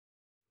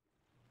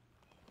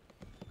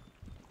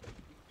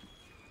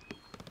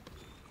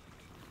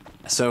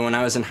So when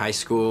I was in high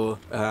school,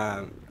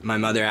 my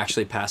mother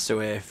actually passed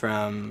away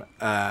from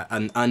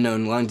an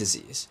unknown lung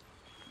disease.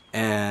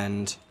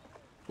 And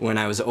when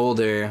I was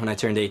older, when I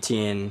turned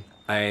 18,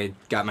 I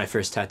got my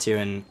first tattoo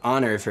in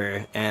honor of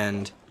her,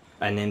 and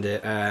I named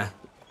it,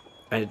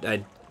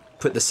 I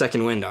put the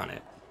second wind on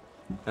it.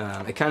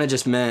 It kind of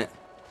just meant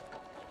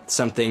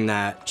something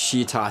that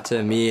she taught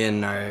to me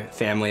and our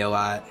family a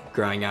lot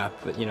growing up,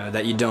 you know,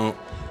 that you don't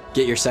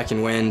get your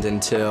second wind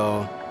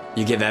until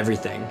you give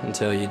everything,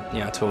 until you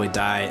totally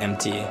die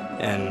empty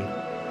and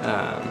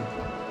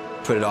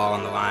put it all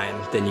on the line.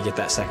 Then you get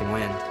that second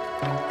wind.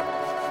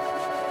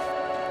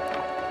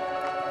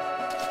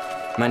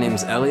 My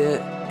name's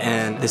Elliott,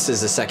 and this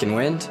is the second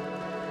wind,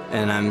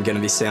 and I'm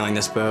gonna be sailing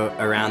this boat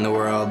around the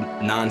world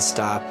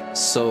non-stop,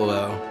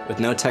 solo,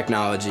 with no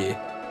technology,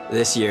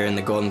 this year in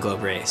the Golden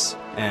Globe race,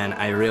 and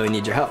I really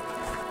need your help.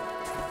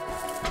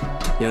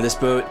 You know, this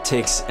boat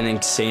takes an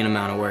insane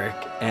amount of work,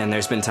 and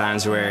there's been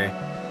times where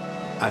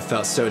I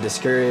felt so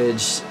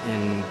discouraged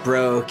and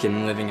broke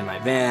and living in my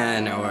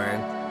van, or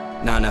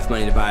not enough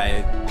money to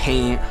buy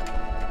paint.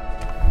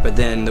 But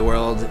then the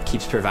world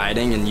keeps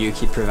providing and you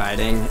keep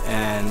providing,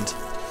 and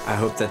I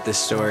hope that this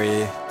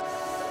story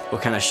will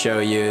kind of show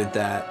you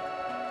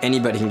that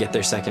anybody can get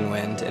their second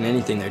wind in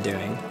anything they're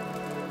doing.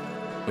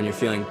 When you're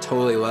feeling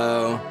totally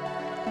low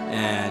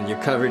and you're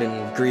covered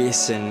in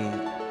grease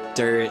and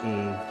dirt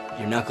and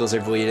your knuckles are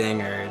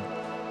bleeding or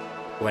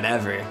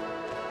whatever,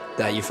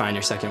 that you find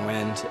your second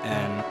wind,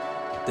 and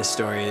this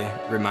story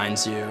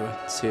reminds you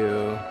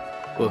to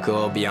look a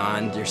little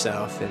beyond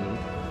yourself and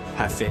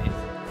have faith.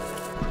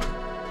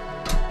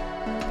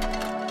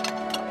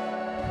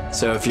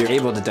 So if you're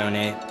able to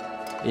donate,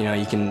 you know,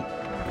 you can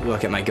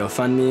look at my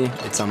GoFundMe,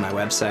 it's on my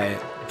website,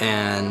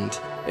 and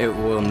it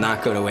will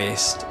not go to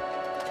waste.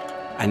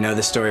 I know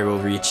the story will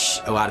reach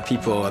a lot of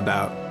people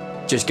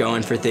about just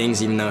going for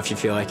things, even though if you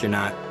feel like you're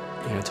not,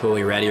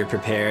 totally ready or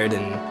prepared,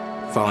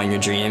 and following your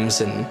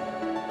dreams, and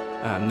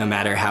no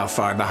matter how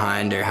far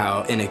behind or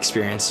how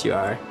inexperienced you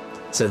are.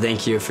 So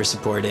thank you for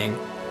supporting,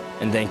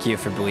 and thank you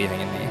for believing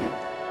in me.